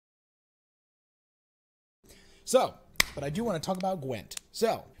So, but I do want to talk about Gwent.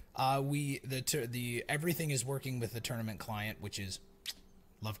 So, everything is working with the tournament client, which is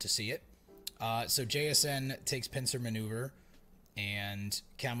love to see it. So JSN takes pincer maneuver, and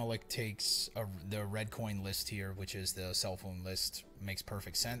Caemilech takes the red coin list here, which is the cell phone list. Makes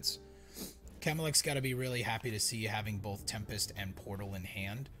perfect sense. Caemilech's got to be really happy to see having both Tempest and Portal in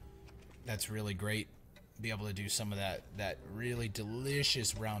hand. That's really great. Be able to do some of that really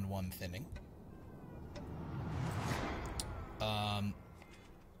delicious round 1 thinning.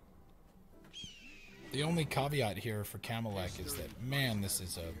 The only caveat here for Caemilech is that, man, this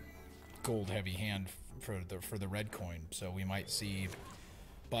is a gold heavy hand for the red coin, so we might see,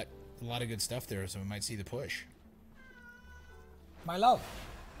 but a lot of good stuff there, so we might see the push. My love,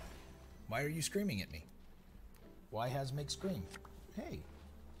 why are you screaming at me? Why has Mick scream? Hey.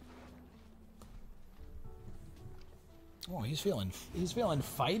 Oh, he's feeling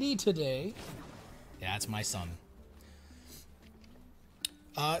fighty today. Yeah, it's my son.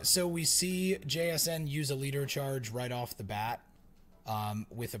 So we see JSN use a leader charge right off the bat,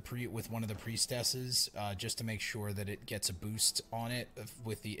 with one of the priestesses, just to make sure that it gets a boost on it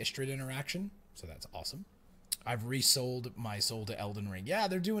with the Istrid interaction. So that's awesome. I've resold my soul to Elden Ring. Yeah,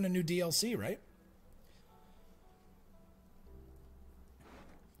 they're doing a new DLC, right?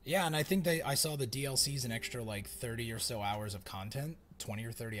 Yeah, and I think I saw the DLC's an extra like 30 or so hours of content, 20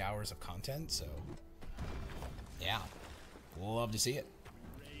 or 30 hours of content. So yeah, we'll love to see it.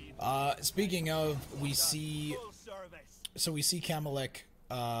 Speaking of, we see Caemilech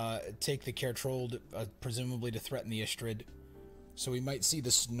take the Kertrold, presumably to threaten the Istrid. So we might see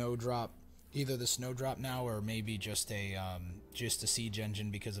the Snowdrop, either the Snowdrop now, or maybe just a siege engine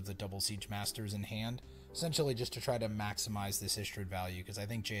because of the double siege masters in hand. Essentially just to try to maximize this Istrid value, because I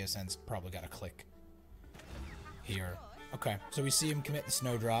think JSN's probably got a click here. Okay, so we see him commit the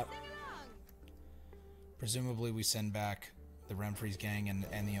Snowdrop. Presumably we send back the Remfries gang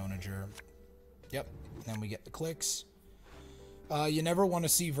and the Onager. Yep, then we get the clicks. You never want to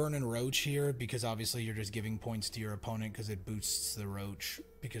see Vernon Roach here, because obviously you're just giving points to your opponent because it boosts the Roach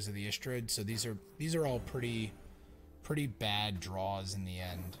because of the Istrid. So these are all pretty bad draws in the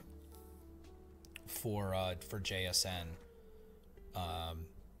end for JSN.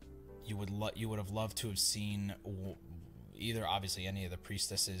 You would have loved to have seen either obviously any of the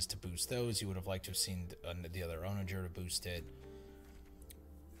priestesses to boost those. You would have liked to have seen the other Onager to boost it.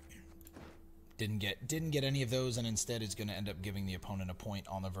 Didn't get any of those, and instead is going to end up giving the opponent a point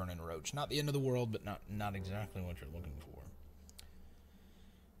on the Vernon Roach. Not the end of the world, but not exactly what you're looking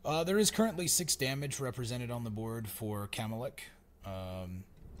for. There is currently 6 damage represented on the board for Caemilech.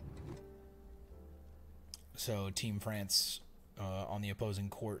 So Team France on the opposing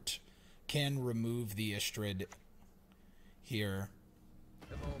court can remove the Istrid here.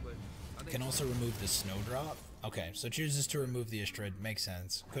 Can also remove the Snowdrop. Okay, so chooses to remove the Istrid. Makes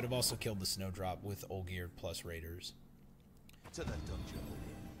sense. Could have also killed the Snowdrop with Olgierd plus Raiders. To the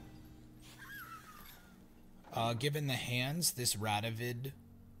dungeon. Given the hands, this Radovid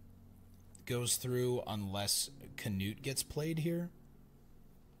goes through unless Canute gets played here.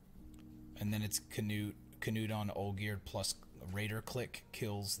 And then it's Canute on Olgierd plus Raider click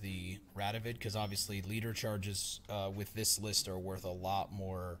kills the Radovid, because obviously leader charges with this list are worth a lot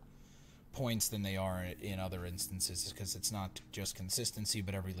more points than they are in other instances, because it's not just consistency,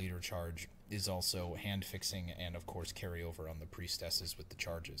 but every leader charge is also hand fixing and of course carryover on the priestesses with the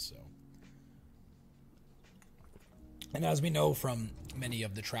charges. So, and as we know from many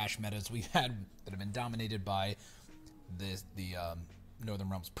of the trash metas we've had that have been dominated by the Northern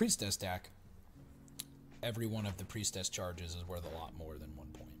Realms priestess deck, every one of the priestess charges is worth a lot more than 1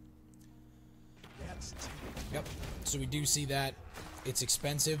 point. Yep, so we do see that. It's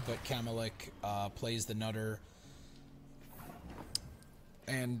expensive, but Caemilech plays the Nutter,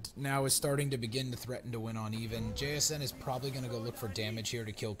 and now is starting to begin to threaten to win on even. JSN is probably going to go look for damage here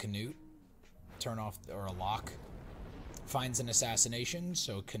to kill Canute. Turn off, or a lock. Finds an assassination,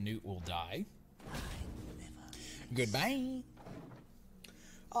 so Canute will die. Goodbye.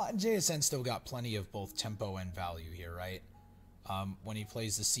 JSN still got plenty of both tempo and value here, right? When he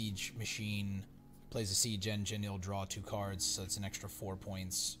plays the Siege Machine, plays a Siege Engine, he'll draw 2 cards, so it's an extra 4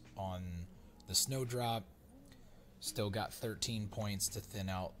 points on the Snowdrop. Still got 13 points to thin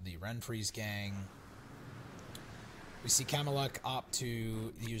out the Remfries gang. We see Caemilech opt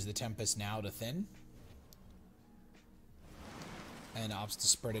to use the Tempest now to thin. And opts to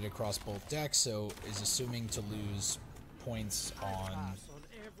spread it across both decks, so is assuming to lose points on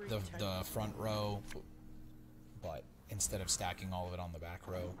the front row, but instead of stacking all of it on the back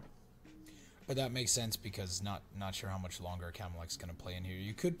row. But that makes sense, because not sure how much longer Caemilech's going to play in here.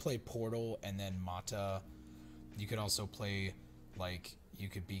 You could play Portal and then Mata You could also play, like, you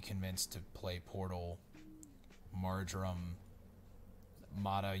could be convinced to play Portal, Marjoram,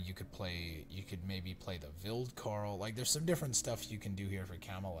 Mata. You could maybe play the Vildkarl. Like, there's some different stuff you can do here for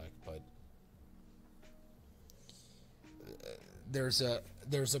Caemilech, but there's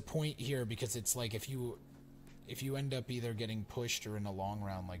a point here, because it's like if you end up either getting pushed or in a long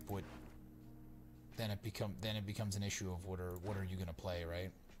round, like what, then it becomes an issue of what are you gonna play,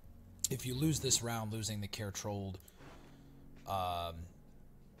 right? If you lose this round, losing the Care Trolled,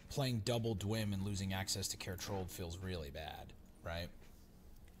 playing double Dwim and losing access to Care Trolled feels really bad, right?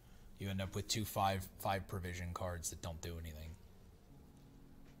 You end up with 2 5 provision cards that don't do anything.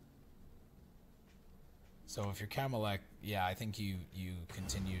 So if you're Caemilech, yeah, I think you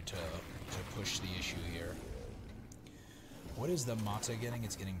continue to push the issue here. What is the Mata getting?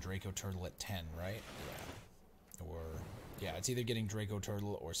 It's getting Draco Turtle at 10, right? Yeah. Or yeah, it's either getting Draco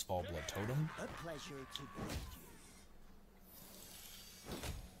Turtle or Svalblood Totem. A pleasure to meet you.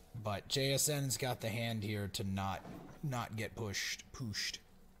 But JSN's got the hand here to not get pushed.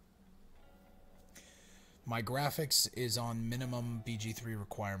 My graphics is on minimum BG3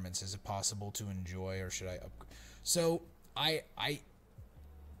 requirements. Is it possible to enjoy, or should I upgrade? So I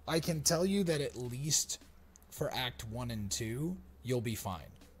can tell you that at least for Act 1 and 2, you'll be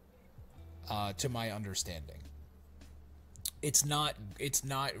fine. To my understanding, it's not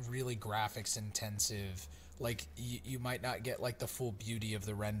really graphics intensive. Like you might not get like the full beauty of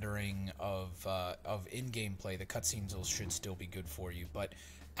the rendering of in-game play. The cutscenes should still be good for you, but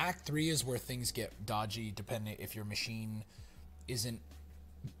Act 3 is where things get dodgy, depending if your machine isn't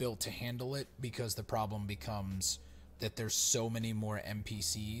built to handle it, because the problem becomes that there's so many more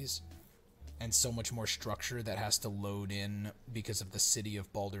NPCs and so much more structure that has to load in because of the city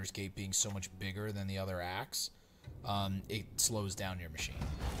of Baldur's Gate being so much bigger than the other acts. It slows down your machine.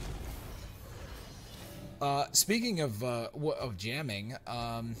 Speaking of jamming,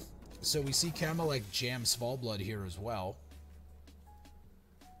 so we see Caemilech jam Svalblood here as well.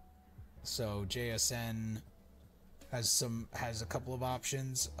 So JSN has a couple of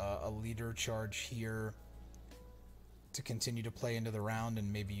options. A leader charge here to continue to play into the round,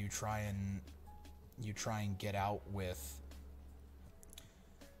 and maybe you try and get out with,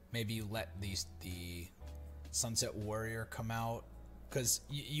 maybe you let the Sunset Warrior come out, because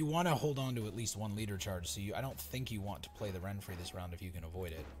you want to hold on to at least one leader charge. So I don't think you want to play the Renfrey this round if you can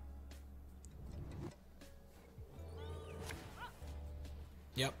avoid it.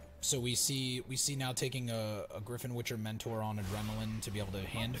 Yep. So we see now taking a Griffin Witcher Mentor on Adrenaline to be able to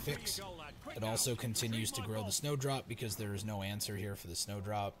hand fix. It also continues to grow the Snowdrop because there is no answer here for the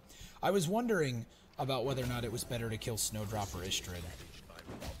Snowdrop. I was wondering about whether or not it was better to kill Snowdrop or Istrid.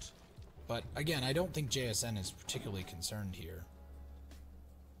 But again, I don't think JSN is particularly concerned here.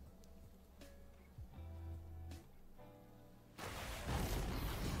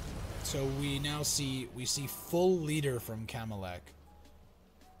 So we now see full leader from Caemilech.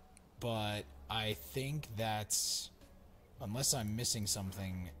 But I think that's, unless I'm missing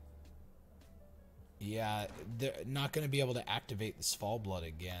something, yeah, they're not going to be able to activate the Svalblood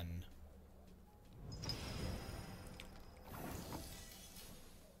again.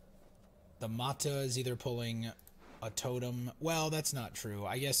 The Mata is either pulling a totem. Well, that's not true.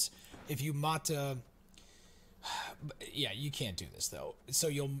 I guess if you Mata, yeah, you can't do this though.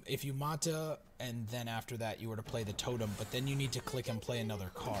 So if you Mata and then after that you were to play the totem, but then you need to click and play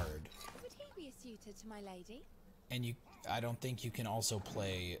another card. Would he be a suitor to my lady? And I don't think you can also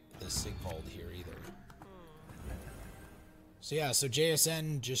play the Sigvald here either. So yeah, so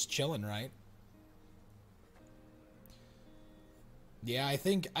JSN just chilling, right? Yeah, I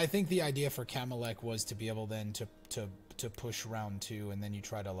think the idea for Caemilech was to be able then to push round 2, and then you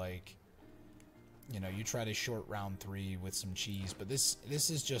try to, like, you know, you try to short round 3 with some cheese. But this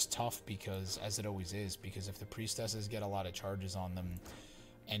is just tough, because, as it always is, because if the priestesses get a lot of charges on them,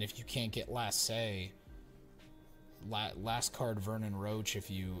 and if you can't get last say, last card Vernon Roach, if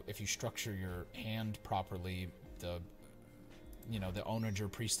you structure your hand properly, the Onager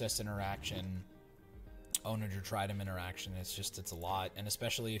Priestess interaction, Onager Tridem interaction, it's a lot. And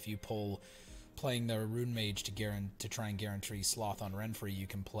especially if you pull playing the Rune Mage to try and guarantee Sloth on Renfrey, you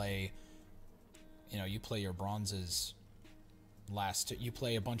can play, you play your bronzes you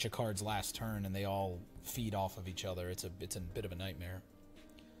play a bunch of cards last turn and they all feed off of each other. It's a bit of a nightmare.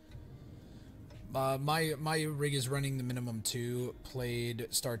 My rig is running the minimum 2, played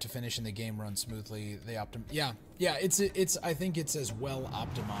start to finish, and the game runs smoothly. Yeah, it's I think it's as well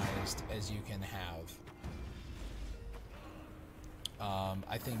optimized as you can have.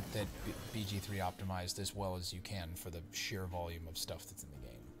 I think that BG3 optimized as well as you can for the sheer volume of stuff that's in the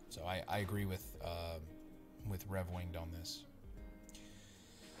game. So I agree with with Rev Winged on this.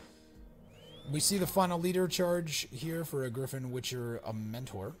 We see the final leader charge here for a Griffin Witcher, a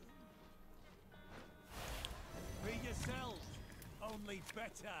mentor. Be yourself, only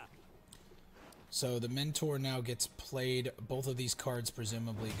better. So the mentor now gets played. Both of these cards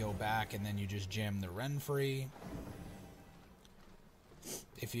presumably go back, and then you just jam the Renfrey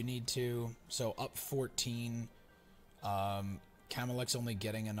if you need to. So up 14. Caemilech's only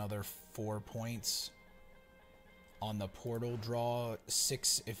getting another 4 points on the portal draw.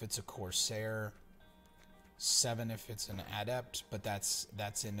 6 if it's a Corsair. 7 if it's an Adept, but that's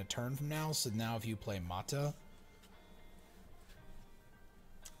in a turn from now. So now if you play Mata,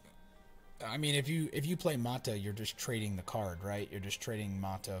 I mean, if you play Mata, you're just trading the card, right? You're just trading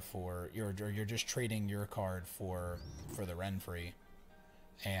Mata for you're just trading your card for the Renfrey,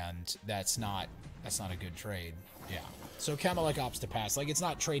 and that's not a good trade. Yeah. So Caemilech opts to pass. Like, it's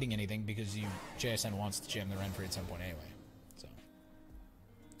not trading anything because JSN wants to jam the Renfrey at some point anyway.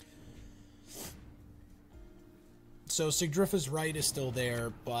 So Sigdrifa's right is still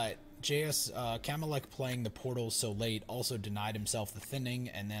there, but Caemilech playing the portal so late also denied himself the thinning,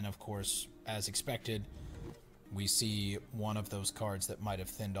 and then of course, as expected, we see one of those cards that might have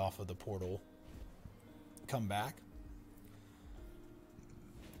thinned off of the portal come back.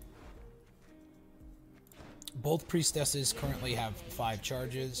 Both priestesses currently have 5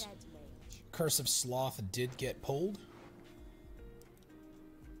 charges. Curse of Sloth did get pulled.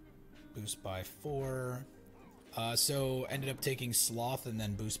 Boost by 4. So ended up taking Sloth and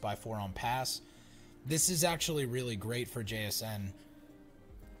then boost by 4 on pass. This is actually really great for JSN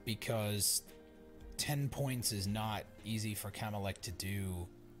because 10 points is not easy for Caemilech to do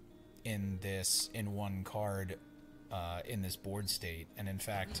in one card in this board state. And in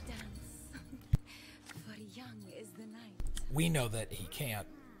fact, For young is the night. we know that he can't.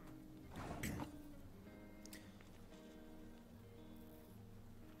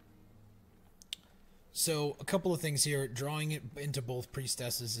 So, a couple of things here. Drawing it into both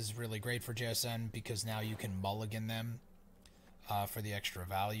priestesses is really great for JSN because now you can mulligan them for the extra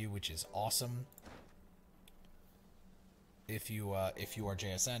value, which is awesome. If you are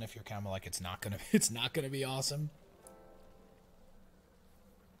JSN, if you're Caemilech, it's not gonna be awesome.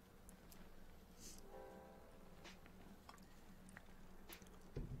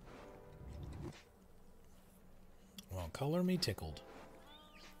 Well, color me tickled.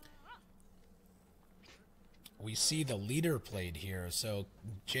 We see the leader played here, so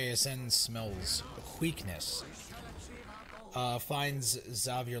JSN smells weakness. Finds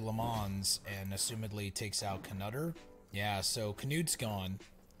Xavier Le Mans and assumedly takes out Canutter. Yeah, so Canut's gone,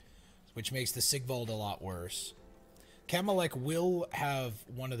 which makes the Sigvald a lot worse. Caemilech will have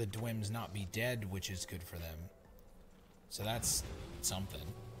one of the Dwims not be dead, which is good for them. So that's something.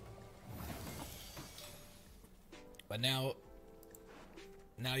 But now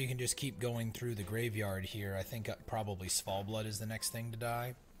you can just keep going through the graveyard here. I think probably Svalblood is the next thing to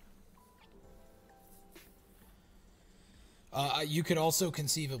die. You could also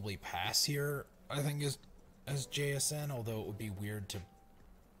conceivably pass here, I think, as JSN, although it would be weird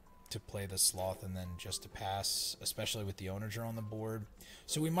to play the Sloth and then just to pass, especially with the Onager on the board.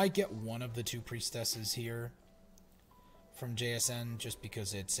 So we might get one of the 2 priestesses here from JSN just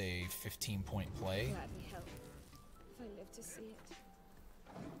because it's a 15-point play. Gladly help. If I live to see it.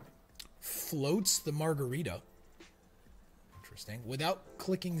 Floats the Margarita. Interesting. Without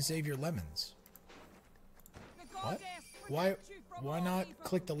clicking Xavier Lemons. What? Why not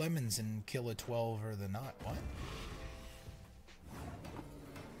click the lemons and kill a 12 or the not? What?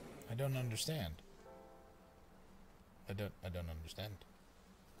 I don't understand. I don't understand.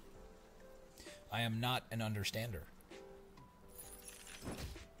 I am not an understander.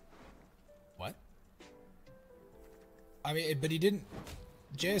 What? I mean, but he didn't.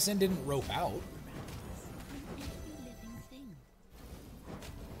 JSN didn't rope out.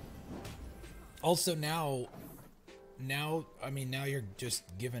 Also now you're just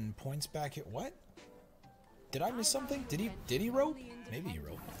giving points back here. What? Did I miss something? Did he rope? Maybe he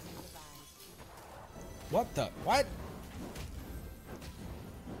roped. What the? What?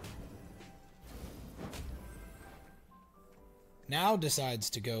 Now decides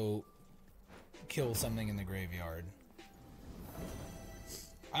to go kill something in the graveyard.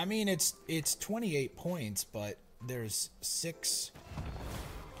 I mean, it's 28 points, but there's 6,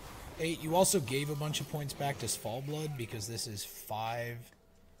 8. You also gave a bunch of points back to Svalblood because this is 5.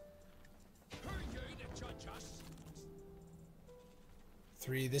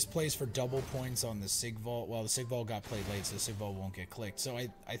 3. This plays for double points on the Sigvald. Well, the Sigvald got played late, so the Sigvald won't get clicked. So I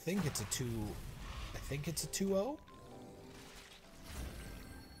think it's a 2. I think it's a 2-0.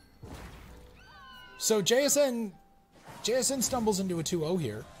 So JSN stumbles into a 2-0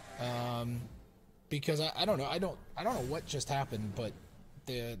 here, because I don't know. I don't know what just happened, but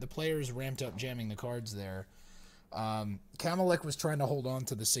the players ramped up jamming the cards there. Caemilech was trying to hold on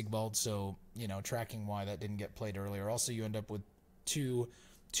to the Sigvald, so you know, tracking why that didn't get played earlier. Also, you end up with two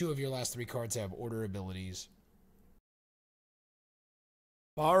of your last 3 cards have order abilities.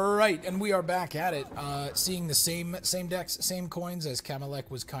 All right, and we are back at it, seeing the same decks, same coins, as Caemilech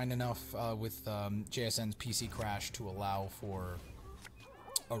was kind enough with JSN's PC crash to allow for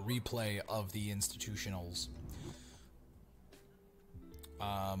a replay of the institutionals.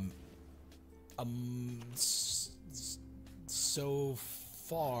 So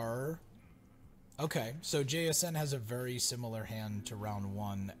far, okay, so JSN has a very similar hand to round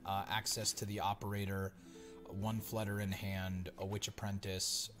 1, access to the operator, 1 Flutter in hand, a Witch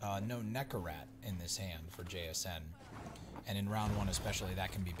Apprentice, no Neckarat in this hand for JSN. And in round 1 especially,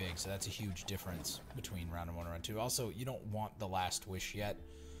 that can be big, so that's a huge difference between round 1 and round 2. Also, you don't want the Last Wish yet,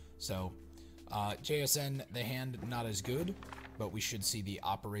 so JSN, the hand not as good, but we should see the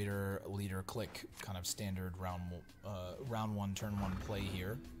operator leader click kind of standard round 1, turn 1 play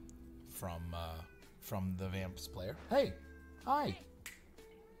here from the Vamps player. Hey, hi.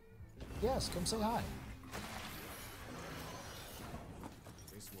 Yes, come say hi.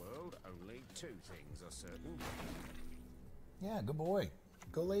 Only 2 things are certain. Yeah, good boy.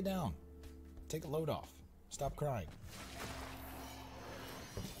 Go lay down. Take a load off. Stop crying.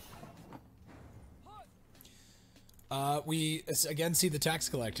 We again see the tax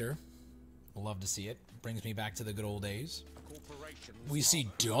collector. Love to see it. Brings me back to the good old days. We see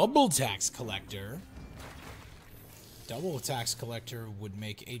double tax collector. Double tax collector would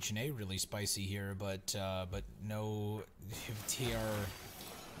make H&A really spicy here, but no TR.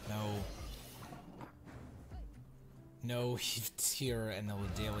 No here and the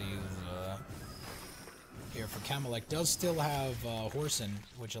daily here for Caemilech does still have Horsen,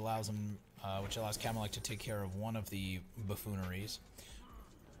 which allows Caemilech to take care of one of the buffooneries.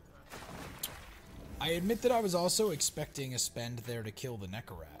 I admit that I was also expecting a spend there to kill the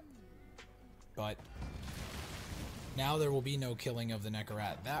Neckarat, but now there will be no killing of the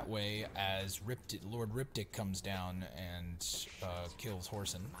Neckarat that way, as Lord Riptych comes down and kills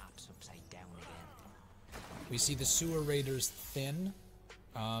Horsen. We see the Sewer Raiders thin.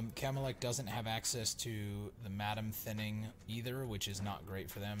 Caemilech doesn't have access to the Madam thinning either, which is not great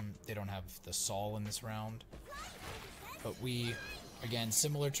for them. They don't have the Sol in this round. But we, again,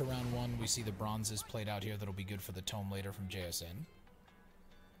 similar to round 1, we see the bronzes played out here that'll be good for the Tome later from JSN.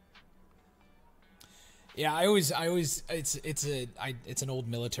 Yeah, it's an old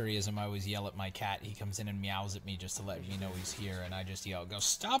militarism. I always yell at my cat. He comes in and meows at me just to let me know he's here, and I just yell, "Go,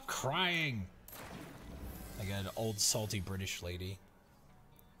 stop crying!" Like an old salty British lady.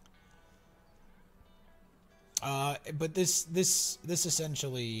 But this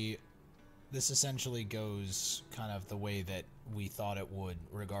essentially goes kind of the way that we thought it would,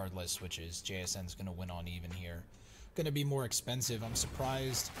 regardless, which is JSN's going to win on even here. Going to be more expensive. I'm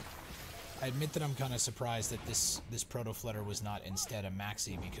surprised. I admit that I'm kind of surprised that this Proto Flutter was not instead a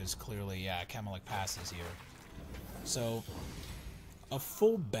Maxi, because clearly, yeah, Caemilech passes here. So, a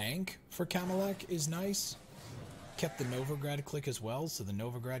full bank for Caemilech is nice. Kept the Novigrad click as well, so the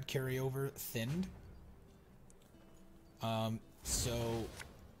Novigrad carryover thinned. So,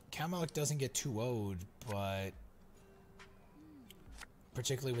 Caemilech doesn't get 2-0'd, but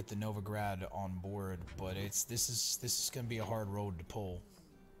particularly with the Novigrad on board, but this is going to be a hard road to pull.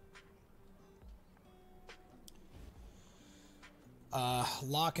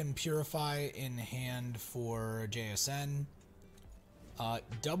 Lock and Purify in hand for JSN.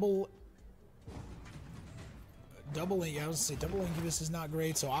 Double, yeah, I was gonna say double Incubus is not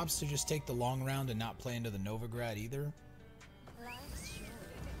great, so opts to just take the long round and not play into the Novigrad either.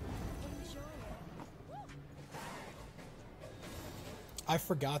 I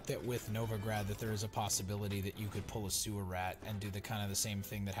forgot that with Novigrad that there is a possibility that you could pull a Sewer Rat and do the kind of the same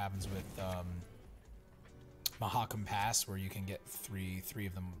thing that happens with Mahakam Pass, where you can get three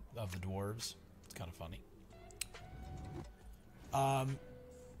of them of the dwarves. It's kind of funny.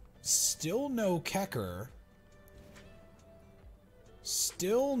 Still no Kecker.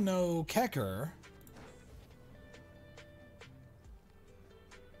 Still no Kecker.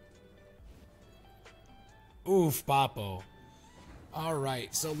 Oof, Boppo.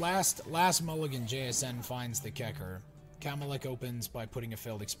 Alright, so last mulligan, JSN finds the Kecker. Caemilech opens by putting a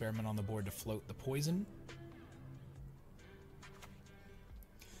failed experiment on the board to float the poison.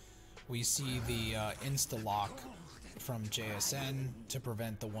 We see the insta-lock from JSN to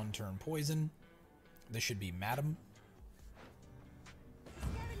prevent the one-turn poison. This should be Madam.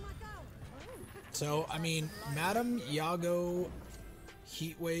 So, I mean, Madam, Iago,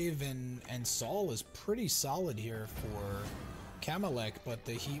 Heatwave, and Saul is pretty solid here for Caemilech, but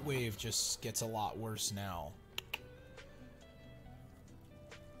the Heatwave just gets a lot worse now.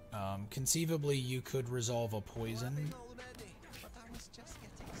 Conceivably, you could resolve a poison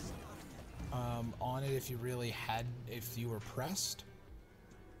on it if you really had, if you were pressed.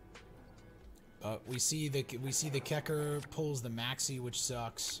 But we see the Kecker pulls the Maxi, which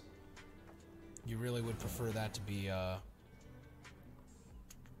sucks. You really would prefer that to be a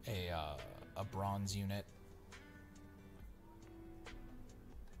bronze unit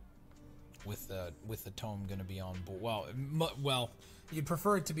with the tome going to be on board. Well, you'd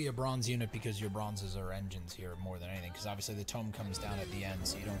prefer it to be a bronze unit because your bronzes are engines here more than anything. Because obviously the tome comes down at the end,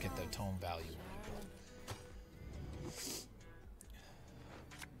 so you don't get the tome value.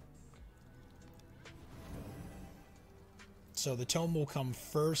 So the tome will come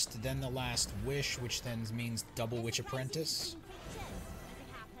first, then the last wish, which then means double witch apprentice.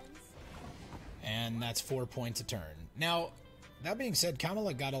 And that's 4 points a turn. Now, that being said,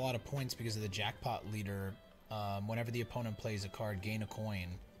 Caemilech got a lot of points because of the jackpot leader. Whenever the opponent plays a card, gain a coin,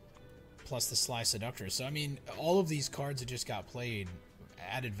 plus the Sly Seductor. So, I mean, all of these cards that just got played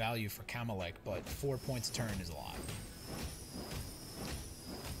added value for Caemilech, but 4 points a turn is a lot.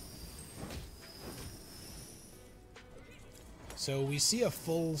 So we see a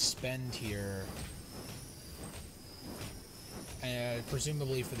full spend here,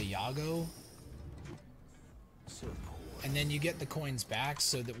 presumably for the Iago, and then you get the coins back.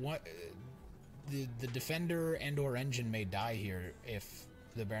 So that the defender and/or engine may die here if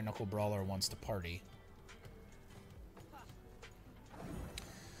the bare knuckle brawler wants to party.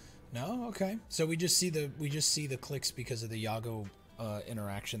 No, okay. So we just see the clicks because of the Iago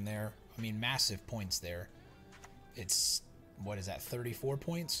interaction there. I mean, massive points there. It's, what is that, 34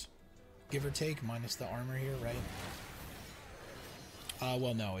 points? Give or take, minus the armor here, right?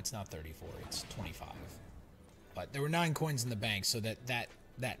 Well, no, it's not 34, it's 25. But there were 9 coins in the bank, so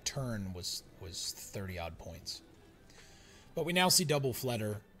that turn was 30-odd points. But we now see double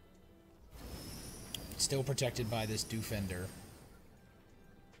Fledder. Still protected by this Defender.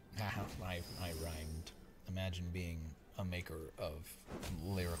 I rhymed. Imagine being a maker of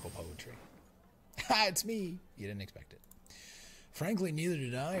lyrical poetry. Ha! It's me! You didn't expect it. Frankly, neither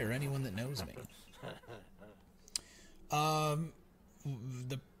did I or anyone that knows me.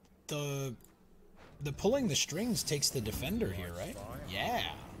 The pulling the strings takes the defender here, right? Yeah.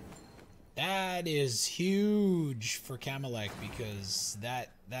 That is huge for Caemilech because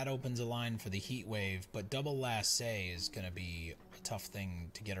that opens a line for the heat wave, but double lassé is going to be a tough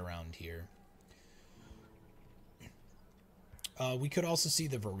thing to get around here. We could also see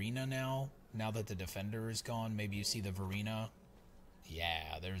the Verena now that the defender is gone. Maybe you see the Verena.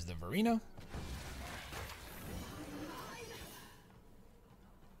 Yeah, there's the Verena.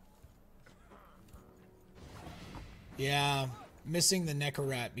 Yeah, missing the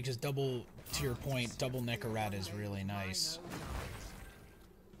Neckarat because double, to your point, double Neckarat is really nice.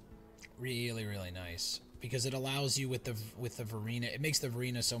 Really, really nice. Because it allows you with the Verena, it makes the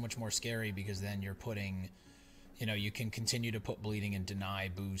Verena so much more scary because then you're putting, you know, you can continue to put bleeding and deny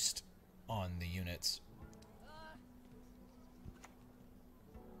boost on the units.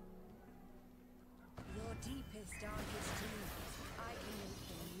 Your deepest, darkest dreams, I can make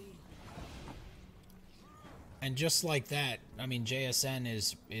them real. And just like that, I mean, JSN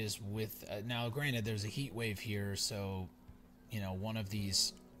is with now. Granted, there's a heat wave here, so you know one of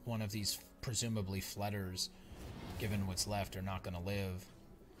these presumably Fledders, given what's left, are not going to live.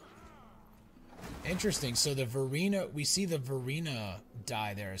 Interesting. So the Verena, we see the Verena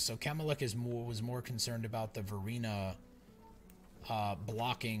die there. So Caemilech was more concerned about the Verena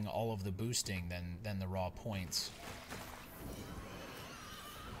blocking all of the boosting than the raw points.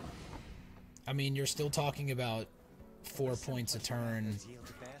 I mean, you're still talking about 4 points a turn.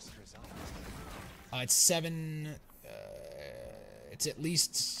 It's 7. It's at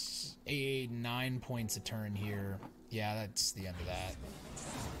least 9 points a turn here. Yeah, that's the end of that.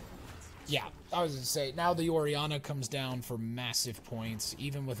 Yeah, I was going to say, now the Oriana comes down for massive points,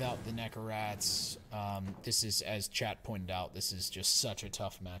 even without the Neckarats. This is, as chat pointed out, this is just such a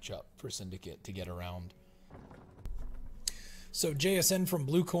tough matchup for Syndicate to get around. So JSN from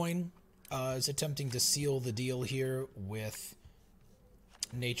Blue Coin is attempting to seal the deal here with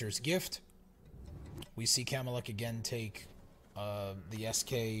Nature's Gift. We see Caemilech again take the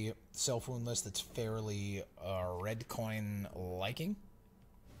SK self-wound list that's fairly red coin liking.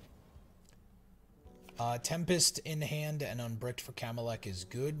 Tempest in hand and unbricked for Caemilech is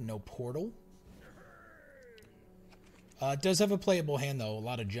good. No portal. It does have a playable hand, though. A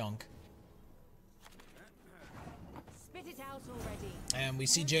lot of junk. Spit it out already. And we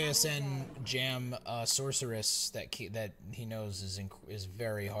see JSN jam Sorceress that he knows is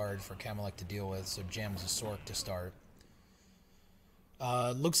very hard for Caemilech to deal with, so jams a Sork to start.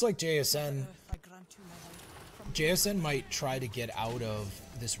 Looks like JSN might try to get out of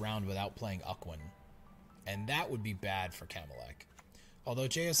this round without playing Ukwin, and that would be bad for Caemilech. Although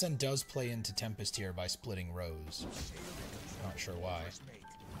JSN does play into Tempest here by splitting Rose. Not sure why.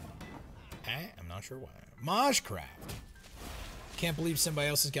 I'm not sure why. Moshcraft. Can't believe somebody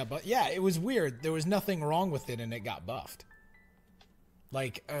else has got buffed. Yeah, it was weird. There was nothing wrong with it and it got buffed.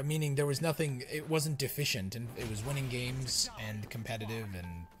 Like, meaning there was nothing, it wasn't deficient, and it was winning games and competitive,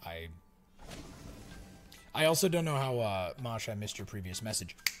 and I also don't know how, Mosh, I missed your previous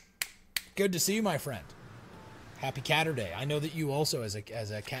message. Good to see you, my friend. Happy Catterday. I know that you also, as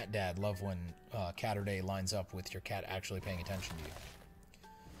a cat dad, love when Catterday lines up with your cat actually paying attention to you.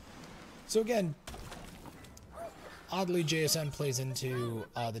 So again, oddly, JSN plays into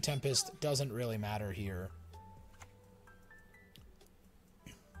the Tempest. Doesn't really matter here.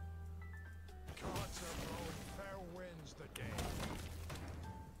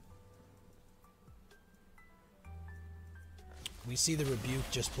 We see the Rebuke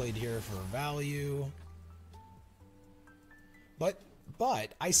just played here for value.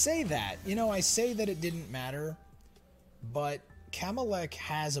 But I say that, you know, I say that it didn't matter, but Caemilech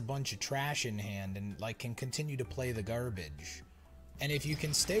has a bunch of trash in hand and, like, can continue to play the garbage. And if you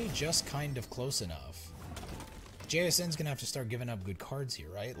can stay just kind of close enough, JSN's gonna have to start giving up good cards here,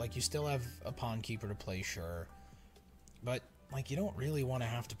 right? Like, you still have a Pawn Keeper to play, sure. But, like, you don't really want to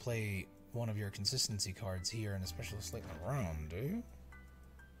have to play one of your consistency cards here in a specialist late in the round, do you?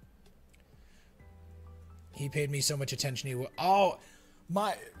 He paid me so much attention. Oh,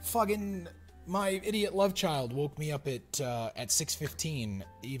 my idiot love child woke me up at 6:15,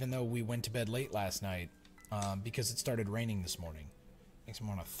 even though we went to bed late last night, because it started raining this morning. Makes me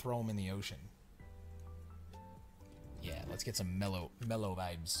want to throw him in the ocean. Yeah, let's get some mellow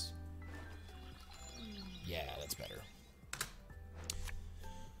vibes. Yeah, that's better.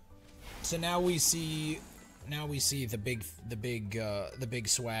 So now we see the big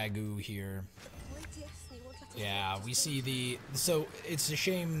swagoo here. Yeah, we see so it's a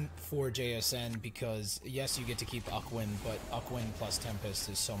shame for JSN because yes, you get to keep Ukwin, but Ukwin plus Tempest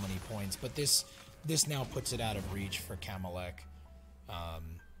is so many points. But this now puts it out of reach for Caemilech.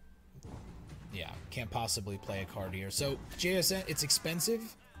 Yeah, can't possibly play a card here. So JSN, it's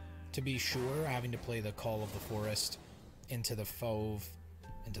expensive to be sure, having to play the Call of the Forest into the Fauve,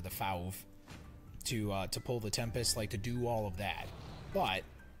 to pull the Tempest, like to do all of that. But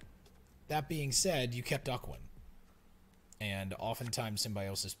that being said, you kept Ukwin. And oftentimes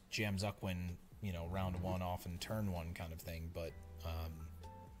Symbiosis jams Ukwin, you know, round one, often turn one kind of thing. But,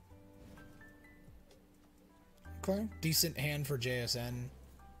 okay. Decent hand for JSN.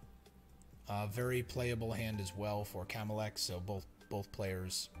 Very playable hand as well for Caemilech, so both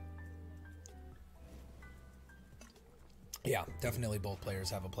players. Yeah, definitely both players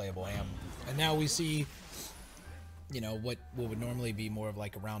have a playable hand. And now we see, you know, what would normally be more of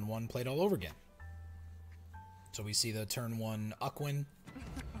like a round one played all over again. So we see the turn one Ukwin.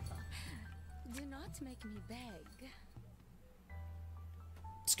 Do not make me beg.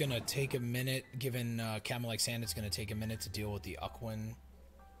 It's gonna take a minute, given Caemilech's hand, it's gonna take a minute to deal with the Ukwin.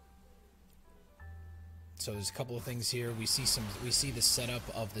 So there's a couple of things here. We see the setup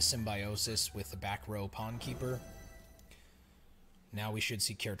of the Symbiosis with the back row Pawn Keeper. Now we should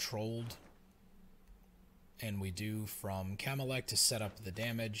see Care Trolled. And we do from Caemilech to set up the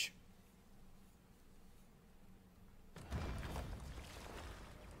damage.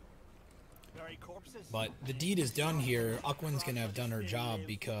 But the deed is done here. Ukwin's gonna have done her job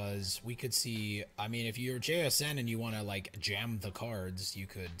because we could see, I mean, if you're JSN and you want to like jam the cards, you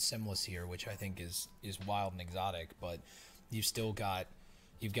could Simless here, which I think is wild and exotic, but you've got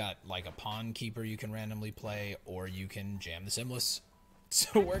like a Pawn Keeper you can randomly play, or you can jam the Simless.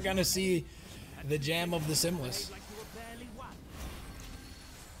 So we're gonna see the jam of the Simless.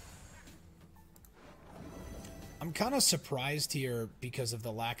 I'm kind of surprised here because of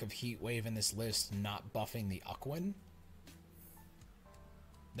the lack of Heat Wave in this list not buffing the Ukwin.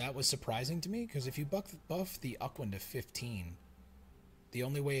 That was surprising to me, because if you buff the Ukwin to 15, the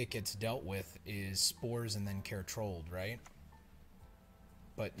only way it gets dealt with is Spores and then Care Trolled, right?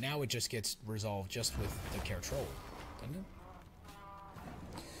 But now it just gets resolved just with the Care Trolled, doesn't it?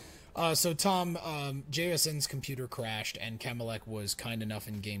 So Tom, JSN's computer crashed, and Caemilech was kind enough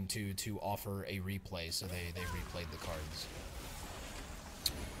in game 2 to offer a replay, so they replayed the cards.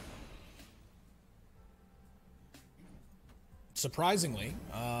 Surprisingly,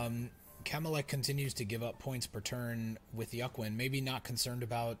 Caemilech continues to give up points per turn with the Uckwin. Maybe not concerned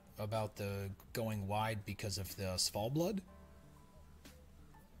about the going wide because of the Svalblood.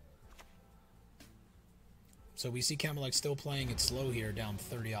 So we see Caemilech still playing it slow here, down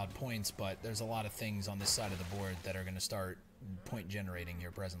 30-odd points, but there's a lot of things on this side of the board that are going to start point generating here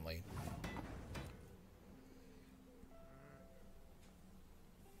presently.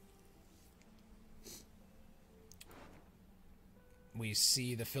 We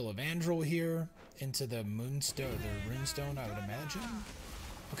see the Filavandrel here into the Moonstone, the Runestone, I would imagine.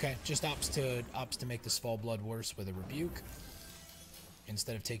 Okay, just opts to make the Svalblood worse with a Rebuke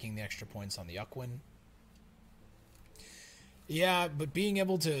instead of taking the extra points on the Uckwin. Yeah, but being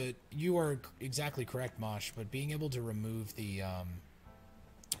able to, you are exactly correct, Mosh, but being able to remove the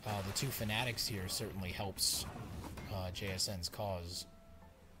two Fanatics here certainly helps JSN's cause.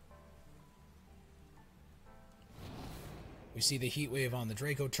 We see the Heat Wave on the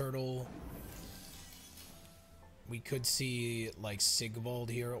Draco Turtle. We could see, like, Sigvald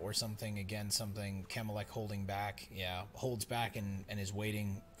here or something. Again, something Caemilech holding back. Yeah, holds back and is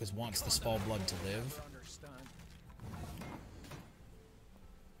waiting because wants the Svalblood to live.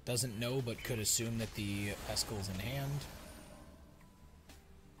 Doesn't know, but could assume that the Eskel's in hand.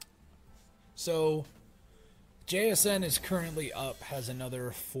 So, JSN is currently up, has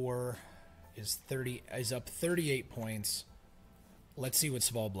another 4, is up 38 points. Let's see what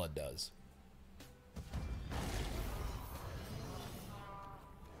Svalblood does.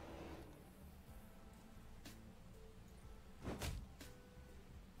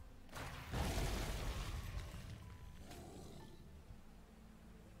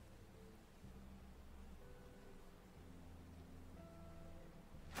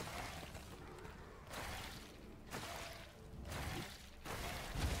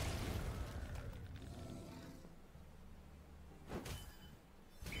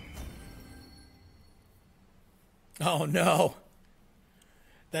 Oh no.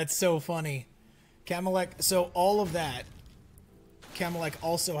 That's so funny. Caemilech, so all of that, Caemilech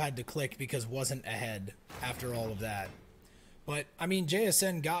also had to click because wasn't ahead after all of that. But, I mean,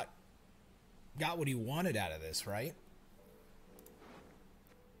 JSN got what he wanted out of this, right?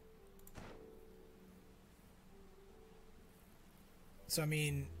 So, I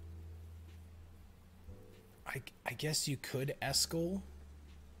mean, I guess you could Eskel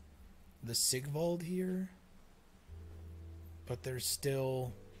the Sigvald here. But there's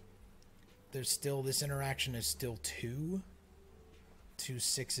still, this interaction is still 2. 2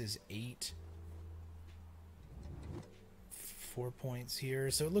 6s, 8. 4 points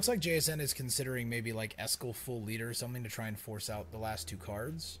here. So it looks like JSN is considering maybe like Eskel full leader or something to try and force out the last 2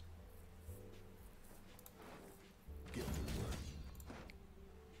 cards.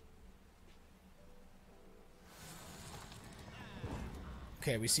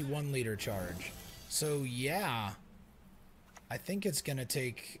 Okay, we see 1 leader charge. So yeah. I think it's gonna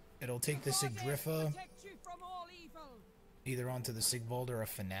take, it'll take the Sigdrifa either onto the Sigvald or a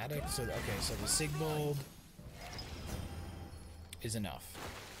Fanatic. So, okay, so the Sigvald is enough.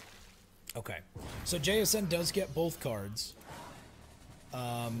 Okay, so JSN does get both cards.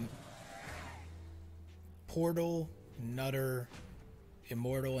 Portal, Nutter,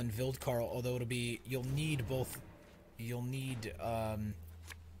 Immortal, and Vildkarl, although it'll be, you'll need both, you'll need,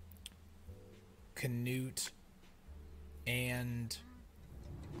 Canute, and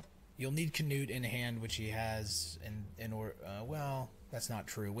you'll need Canute in hand, which he has well, that's not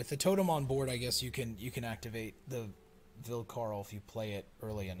true. With the totem on board, I guess you can activate the Vildkarl if you play it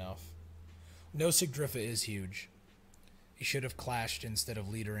early enough. No Sigdrifa is huge. He should have clashed instead of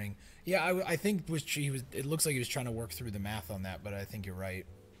leadering. Yeah, I think it looks like he was trying to work through the math on that, but I think you're right.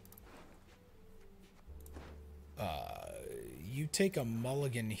 You take a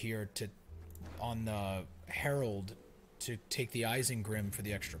mulligan here on the Herald to take the Isengrim for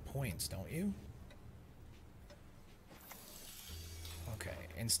the extra points, don't you? Okay,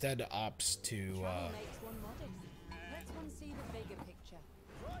 instead opts to Makes one modest. Let's one see the bigger picture.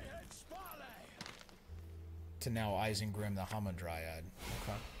 to now Isengrim the Hamadryad.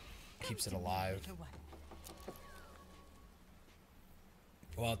 Okay. Keeps it alive.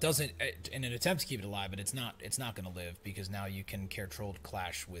 Well, it doesn't in an attempt to keep it alive, but it's not going to live because now you can Care-Trolled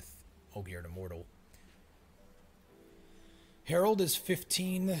clash with Ogier Immortal. Herald is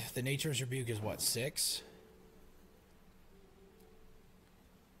 15. The Nature's Rebuke is what, 6?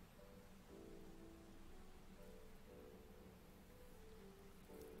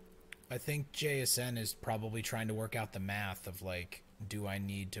 I think JSN is probably trying to work out the math of like,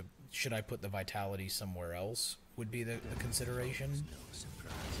 should I put the Vitality somewhere else? Would be the consideration.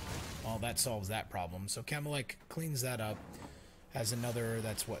 Well, that solves that problem. So Caemilech cleans that up. has another,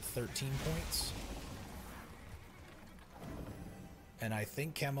 that's what, 13 points? And I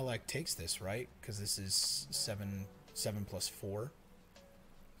think Caemilech takes this, right? Because this is 7 plus 4.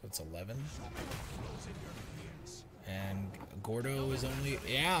 So it's 11. And Gordo is only,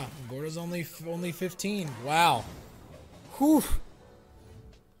 yeah, Gordo's only 15. Wow. Whew.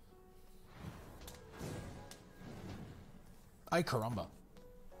 Ay caramba.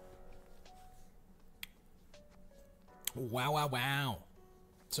 Wow, wow, wow.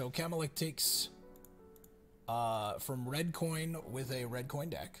 So Caemilech takes from red coin with a red coin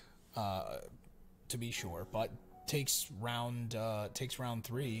deck, to be sure, but takes round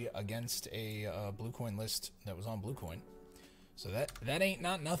 3 against a blue coin list that was on blue coin. So that ain't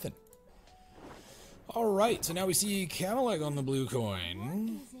not nothing. All right, so now we see Caemilech on the blue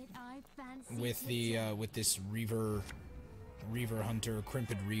coin with the with this Reaver Hunter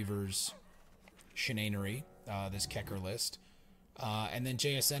Crimped Reavers shenanery, this Kecker list, and then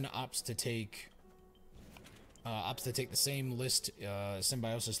JSN opts to take the same list,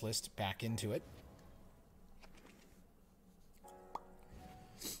 Symbiosis list, back into it.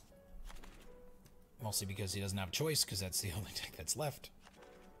 Mostly because he doesn't have a choice, because that's the only deck that's left.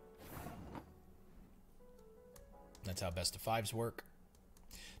 That's how best of 5s work.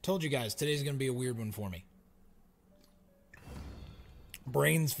 Told you guys, today's going to be a weird one for me.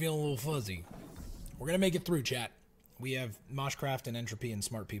 Brains feel a little fuzzy. We're going to make it through, chat. We have Moshcraft and Entropy and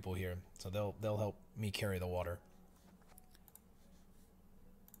smart people here, so they'll help me carry the water.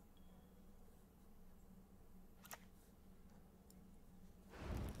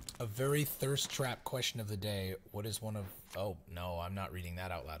 A very thirst trap question of the day. What is one of... Oh, no, I'm not reading that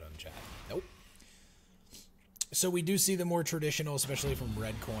out loud on chat. Nope. So we do see the more traditional, especially from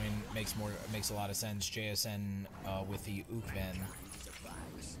red coin, makes a lot of sense. JSN with the Ukven.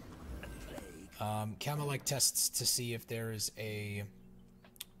 Caemilech tests to see if there is a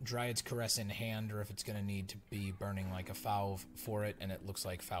Dryad's Caress in hand, or if it's going to need to be burning like a Fauve for it, and it looks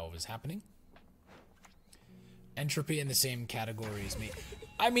like Fauve is happening. Entropy in the same category as me.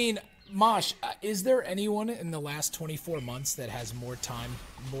 I mean, Mosh, is there anyone in the last 24 months that has more time,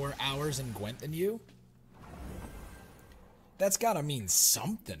 more hours in Gwent than you? That's gotta mean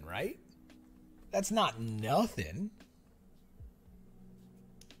something, right? That's not nothing.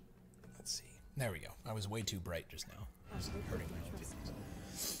 Let's see. There we go. I was way too bright just now. I was hurting my own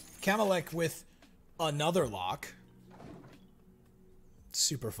feelings. Caemilech with another lock.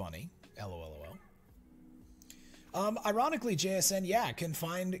 Super funny. LOLOL. Ironically, JSN, yeah, can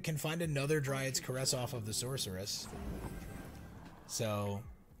find another Dryad's Caress off of the Sorceress. So,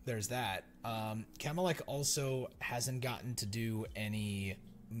 there's that. Caemilech also hasn't gotten to do any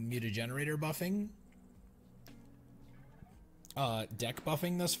Mutagenerator buffing. Deck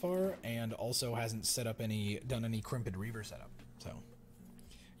buffing thus far, and also hasn't done any Crimped Reaver setup. So,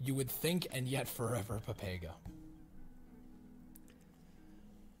 you would think, and yet forever Papega.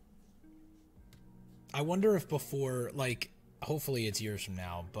 I wonder if before, like, hopefully it's years from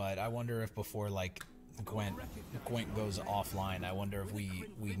now, but I wonder if before, like, Gwent goes offline, I wonder if we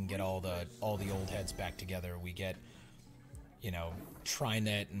can get all the old heads back together. We get, you know,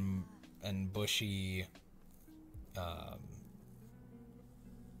 Trinet and Bushy,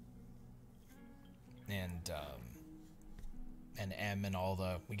 and M and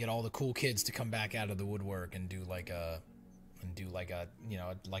we get all the cool kids to come back out of the woodwork and do like a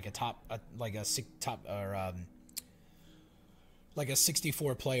like a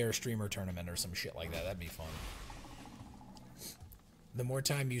 64 player streamer tournament or some shit like that. That'd be fun. The more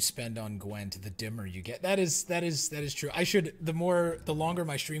time you spend on Gwent, the dimmer you get. That is true. The longer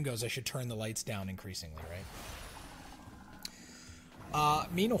my stream goes, I should turn the lights down increasingly, right?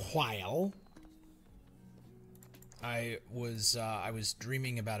 Meanwhile, I was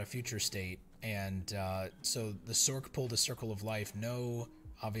dreaming about a future state. And so the Sork pulled a Circle of Life.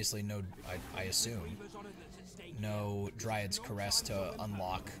 Obviously no, I assume, no Dryad's Caress to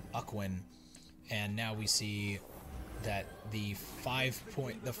unlock Ukwen. And now we see that the 5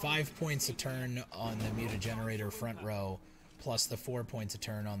 points a turn on the Mutagenerator front row, plus the 4 points a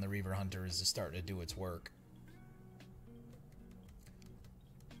turn on the Reaver Hunter is starting to do its work.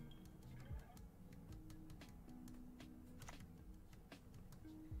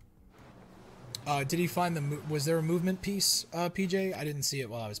 Did he find was there a movement piece, PJ? I didn't see it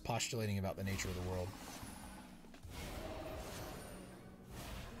while I was postulating about the nature of the world.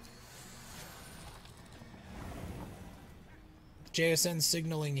 JSN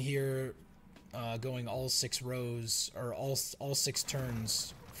signaling here, going all 6 rows, or all 6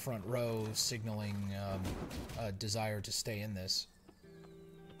 turns front row, signaling a desire to stay in this.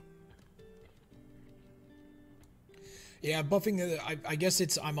 Yeah, buffing the... I guess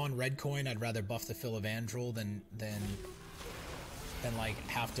it's... I'm on red coin. I'd rather buff the Filavandrel than like,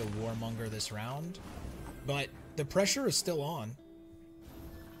 have to Warmonger this round. But the pressure is still on.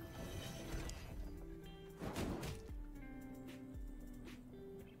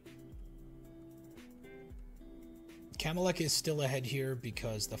 Caemilech is still ahead here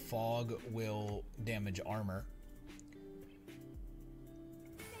because the fog will damage armor.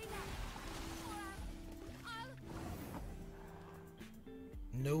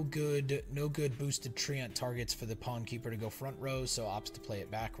 No good boosted treant targets for the Pawn Keeper to go front row, so opts to play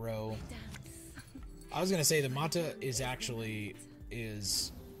it back row. I was gonna say the Mata is actually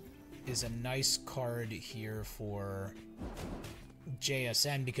is a nice card here for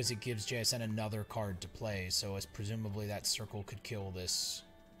JSN because it gives JSN another card to play, so as presumably that circle could kill this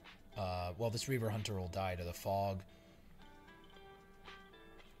well, this Reaver Hunter will die to the fog.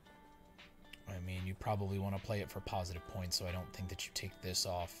 I mean, you probably want to play it for positive points, so I don't think that you take this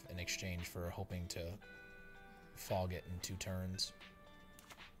off in exchange for hoping to fog it in 2 turns.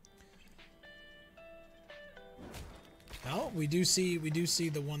 No, we do see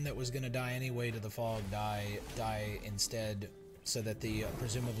the one that was going to die anyway to the fog die instead, so that the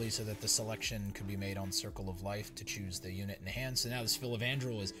presumably so that the selection could be made on Circle of Life to choose the unit in hand. So now this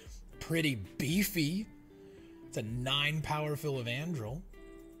Filavandrel is pretty beefy. It's a 9 power Filavandrel.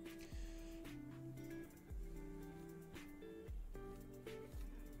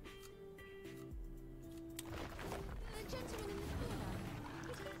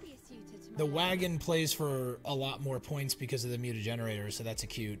 The wagon plays for a lot more points because of the mutagenerator, so that's a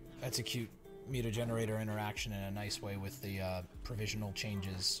cute mutagenerator interaction in a nice way with the provisional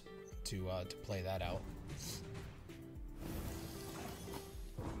changes to play that out.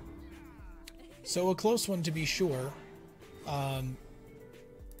 So a close one to be sure.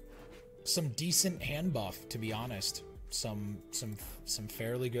 Some decent hand buff, to be honest. Some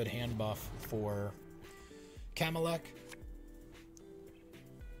fairly good hand buff for Caemilech.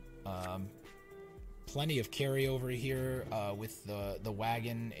 Plenty of carryover here with the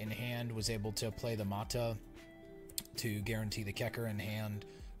wagon in hand. Was able to play the Mata to guarantee the Kecker in hand.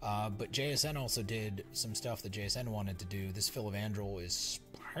 But JSN also did some stuff that JSN wanted to do. This Filavandrel is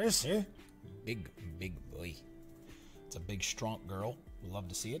spicy. Big boy. It's a big, strong girl. We love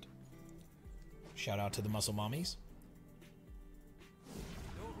to see it. Shout out to the muscle mommies.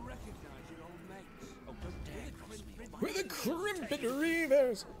 We're the Crimped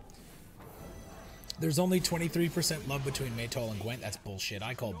Reavers! There's only 23% love between Maytal and Gwent. That's bullshit.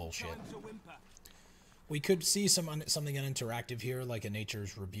 I call bullshit. We could see something uninteractive here, like a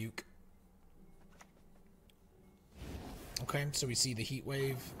Nature's Rebuke. Okay, so we see the Heat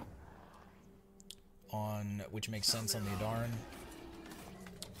Wave, which makes sense on the Adarn.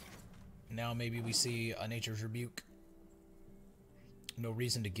 Now maybe we see a Nature's Rebuke. No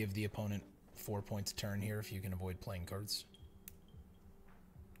reason to give the opponent 4 points a turn here if you can avoid playing cards.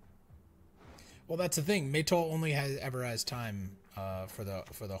 Well, that's the thing. Maytal only ever has time for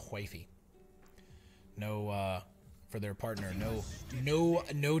the wifey. No, for their partner.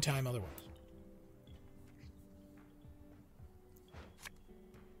 No time otherwise.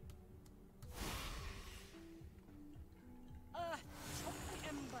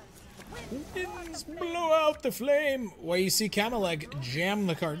 Winds blow out the flame. Well, you see Caemilech jam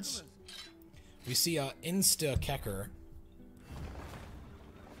the cards. We see a insta Kecker.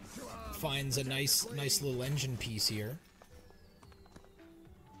 Finds a nice little engine piece here.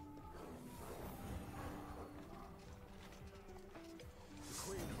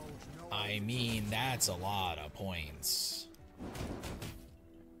 I mean, that's a lot of points.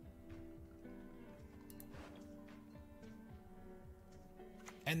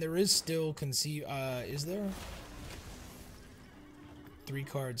 And there is still is there? 3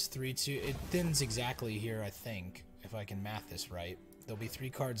 cards, 3-2. It thins exactly here, I think, if I can math this right. There'll be 3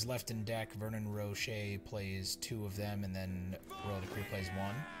 cards left in deck. Vernon Rocher plays 2 of them, and then Royal Decree plays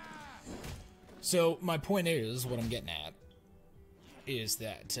 1. So my point is, what I'm getting at, is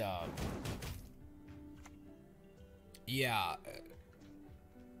that, yeah,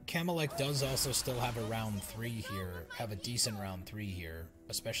 Caemilech does also still have a round 3 here, have a decent round 3 here,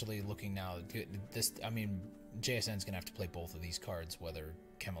 especially looking now. This, I mean, JSN's gonna have to play both of these cards, whether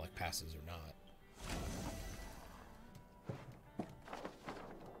Caemilech passes or not.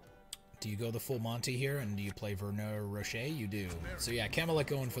 Do you go the full Monty here, and do you play Vernon Rocher? You do. So yeah, Caemilech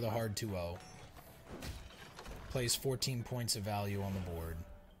going for the hard 2-0. Plays 14 points of value on the board.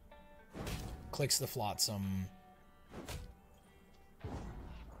 Clicks the Flotsam.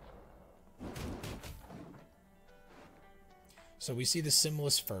 So we see the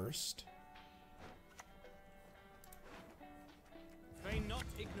Simless first.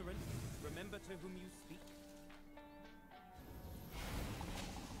 to whom you speak?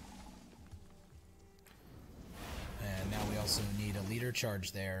 And now we also need a leader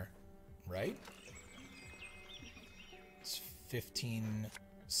charge there, right? It's 15,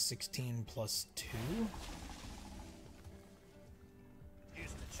 16 plus 2.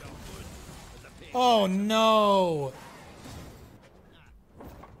 Here's the chop wood for the pig. Oh no!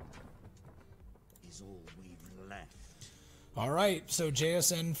 Is all we've left. Alright, so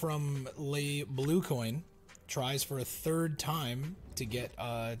JSN from Le Blue Coin tries for a third time to get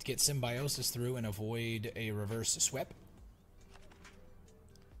Symbiosis through and avoid a reverse sweep.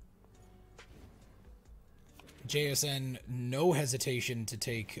 JSN, no hesitation to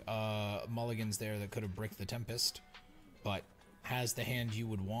take mulligans there that could have bricked the Tempest, but has the hand you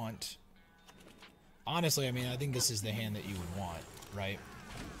would want. Honestly, I mean, I think this is the hand that you would want, right?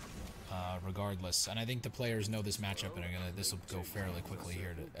 Regardless, and I think the players know this matchup, and this will go fairly quickly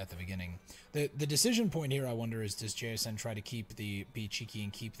here at the beginning. The decision point here, I wonder, is does JSN try to be cheeky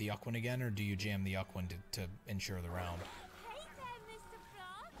and keep the Ukwin again, or do you jam the Ukwin to ensure the round?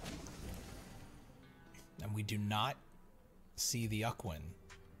 And we do not see the Ukwin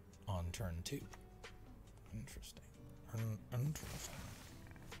on turn 2. Interesting. Interesting.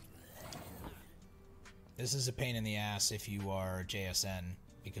 This is a pain in the ass if you are JSN,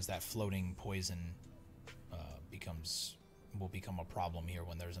 because that floating poison will become a problem here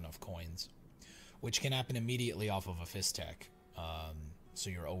when there's enough coins, which can happen immediately off of a fist tech.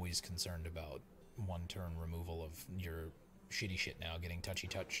 So you're always concerned about one turn removal of your shitty shit now getting touchy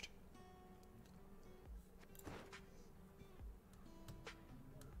touched.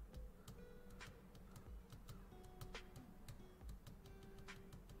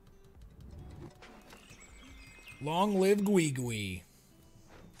 Long live Gwee Gwee.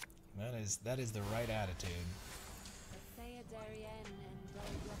 That is the right attitude.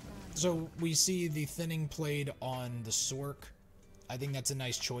 So we see the thinning blade on the Sork. I think that's a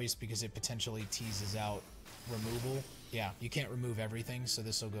nice choice because it potentially teases out removal. Yeah, you can't remove everything, so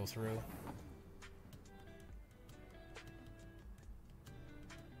this will go through.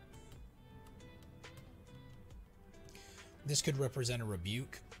 This could represent a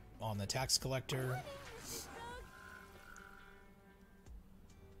rebuke on the tax collector.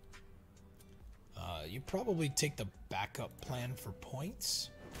 You probably take the backup plan for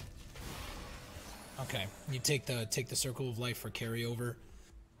points. Okay, you take the Circle of Life for carryover.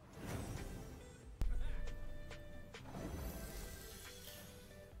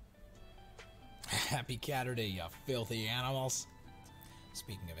 Happy Catterday, you filthy animals.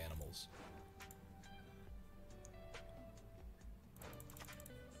 Speaking of animals.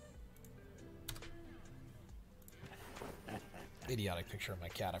 Idiotic picture of my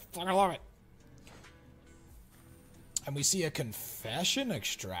cat. I fucking love it. And we see a Confession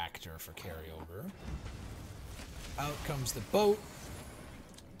Extractor for carryover. Out comes the boat.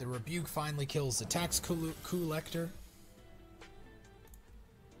 The rebuke finally kills the tax collector.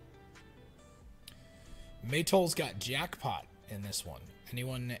 Maytol's got Jackpot in this one.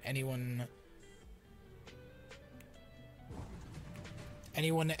 Anyone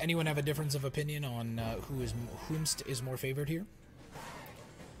have a difference of opinion on whomst is more favored here?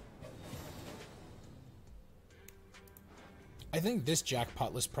 I think this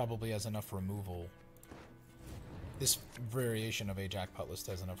Jackpot list probably has enough removal. This variation of a Jackpot list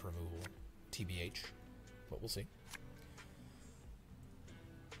has enough removal. TBH. But we'll see.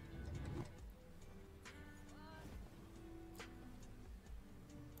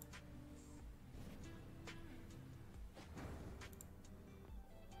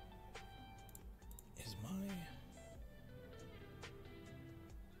 Is my...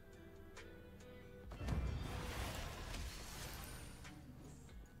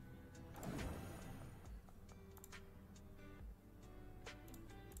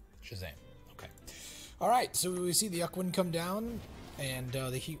 Shazam. Okay. Alright, so we see the Ukwin come down, and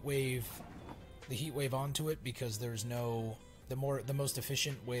the heat wave onto it, because there's no... The most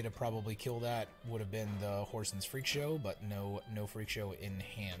efficient way to probably kill that would have been the Horson's Freak Show, but no Freak Show in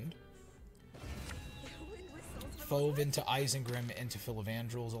hand. Fove into Isengrim into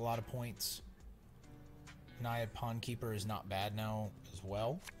Philivandrel's a lot of points. Naiad Pawnkeeper is not bad now as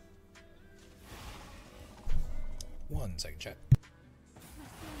well. 1 second, chat.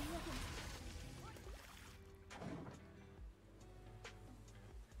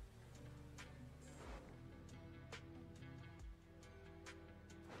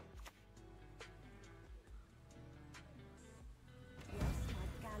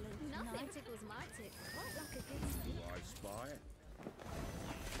 Nothing tickles my tick. Quite like a good Do I spy?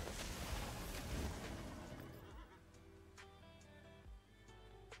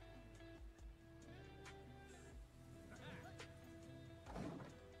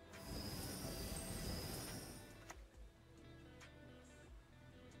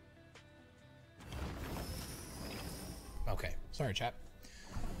 Sorry, chat.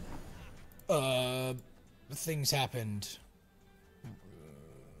 Things happened.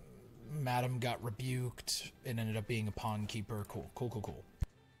 Madam got rebuked. It ended up being a pawn keeper. Cool, cool, cool, cool.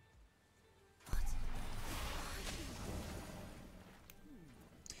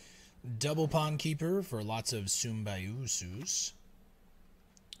 Double pawn keeper for lots of Sumbayusus.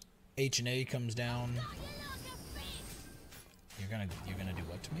 H&A comes down. You're gonna do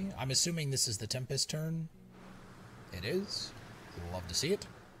what to me? I'm assuming this is the Tempest turn. It is. Love to see it.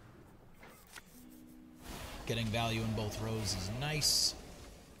 Getting value in both rows is nice.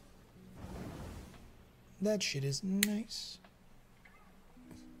 That shit is nice.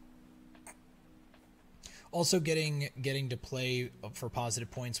 Also, getting to play for positive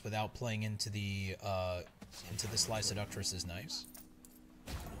points without playing into the Sly Seductress is nice.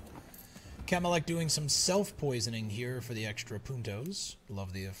 Caemilech doing some self-poisoning here for the extra puntos.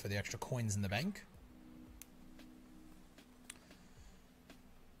 Love for the extra coins in the bank.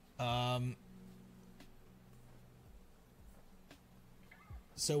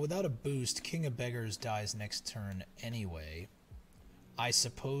 So without a boost, King of Beggars dies next turn anyway. I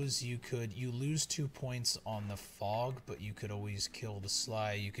suppose you lose 2 points on the fog, but you could always kill the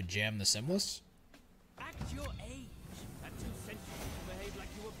Sly. You could jam the Simless. Act your age. At 2 centuries you behave like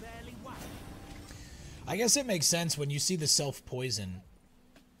you were barely one. I guess it makes sense when you see the self-poison.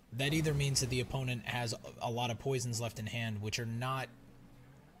 That either means that the opponent has a lot of poisons left in hand, which are not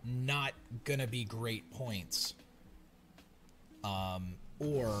gonna be great points.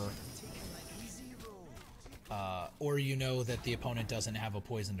 Or you know that the opponent doesn't have a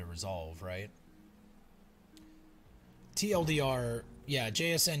poison to resolve, right? TLDR, yeah,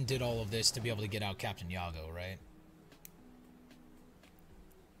 JSN did all of this to be able to get out Captain Yago, right?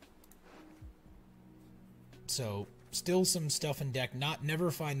 So, still some stuff in deck. Never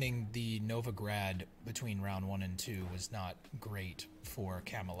finding the Novigrad between round 1 and 2 was not great for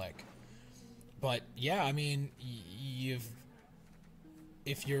Caemilech. But, yeah, I mean,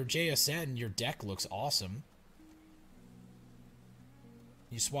 if you're JSN, your deck looks awesome.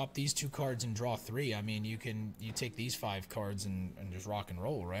 You swap these 2 cards and draw 3. I mean, you take these 5 cards and just rock and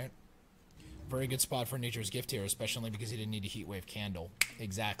roll, right? Very good spot for Nature's Gift here, especially because he didn't need a Heatwave Candle.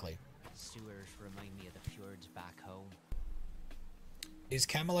 Exactly. Sewers remind me of the fjords back home. Is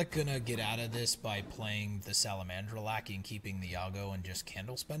Caemilech gonna get out of this by playing the Salamandra Lackey and keeping the Yago and just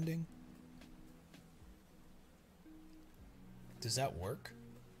candle spending? Does that work?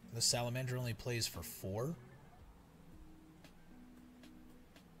 The Salamander only plays for 4?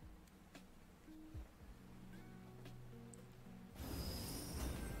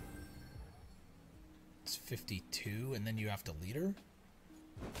 It's 52, and then you have to leader?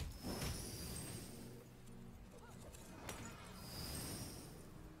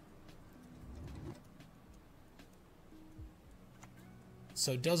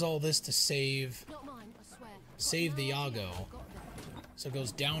 So does all this to save the Yago. So it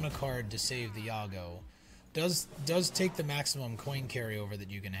goes down a card to save the Yago. Does take the maximum coin carryover that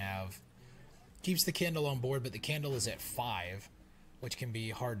you can have. Keeps the candle on board, but the candle is at 5, which can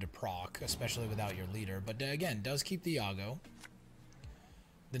be hard to proc, especially without your leader. But again, does keep the Yago.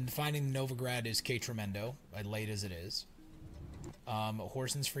 Then finding Novigrad is K Tremendo, as late as it is.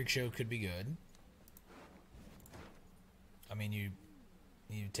 Horson's Freak Show could be good. I mean, you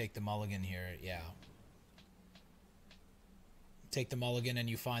take the mulligan here, yeah. Take the mulligan and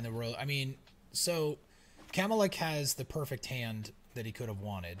you find the royal. I mean, so Caemilech has the perfect hand that he could have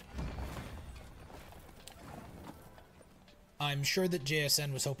wanted. I'm sure that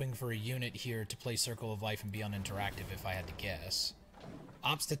JSN was hoping for a unit here to play Circle of Life and be uninteractive, if I had to guess.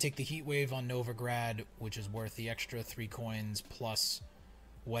 Opts to take the Heat Wave on Novigrad, which is worth the extra 3 coins plus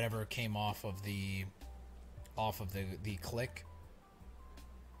whatever came off of the click.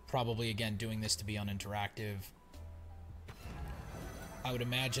 Probably again doing this to be uninteractive. I would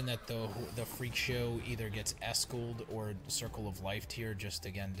imagine that the Freak Show either gets Escaled or Circle of Life tier, just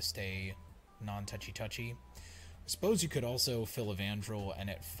again to stay non-touchy-touchy. I suppose you could also Philavandrel, and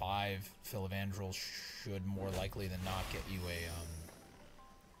at 5, Philavandrel should more likely than not get you a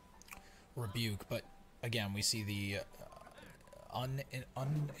rebuke. But again, we see the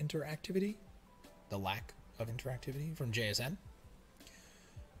uninteractivity, the lack of interactivity from JSN.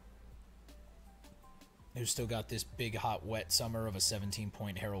 Who's still got this big, hot, wet summer of a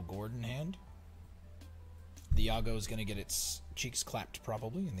 17-point Harold Gordon hand. The Yago is going to get its cheeks clapped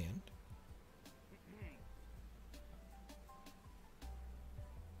probably in the end.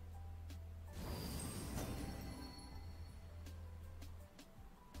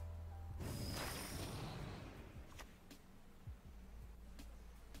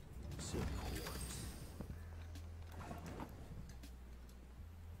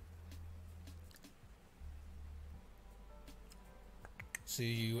 So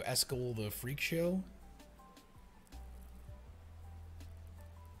you Eskel the freak show.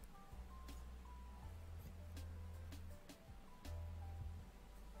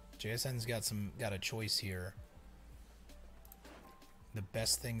 JSN's got a choice here. The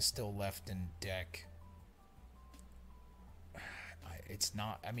best thing still left in deck. It's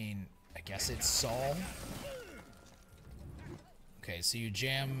not, I mean, I guess it's Saul. Okay, so you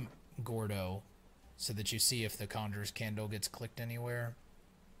jam Gordo so that you see if the Conjurer's Candle gets clicked anywhere.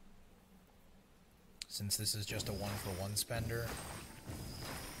 Since this is just a 1-for-1 spender.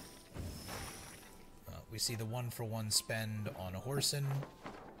 We see the 1-for-1 spend on a Horson.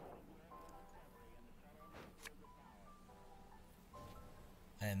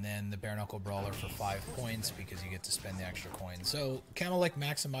 And then the Bare Knuckle Brawler for 5 points because you get to spend the extra coin. So, Caemilech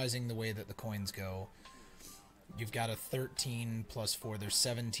maximizing the way that the coins go. You've got a 13 plus 4, there's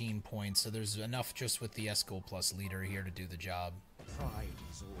 17 points, so there's enough just with the Eskel plus leader here to do the job. Pride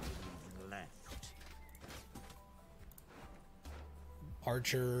is all we've left.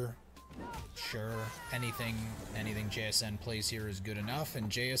 Archer, sure, anything JSN plays here is good enough, and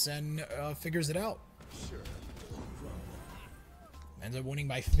JSN figures it out. Ends up winning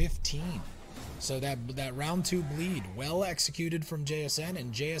by 15. So that round 2 bleed, well executed from JSN,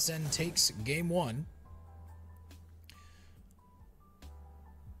 and JSN takes game 1.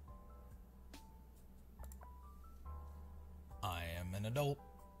 I am an adult.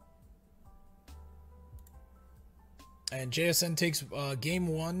 And JSN takes game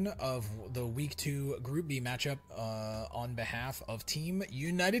 1 of the week 2 Group B matchup on behalf of Team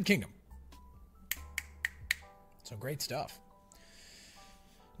United Kingdom. So great stuff.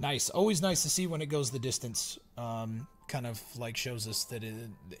 Nice. Always nice to see when it goes the distance. Kind of like shows us that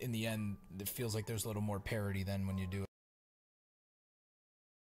in the end, it feels like there's a little more parity than when you do it.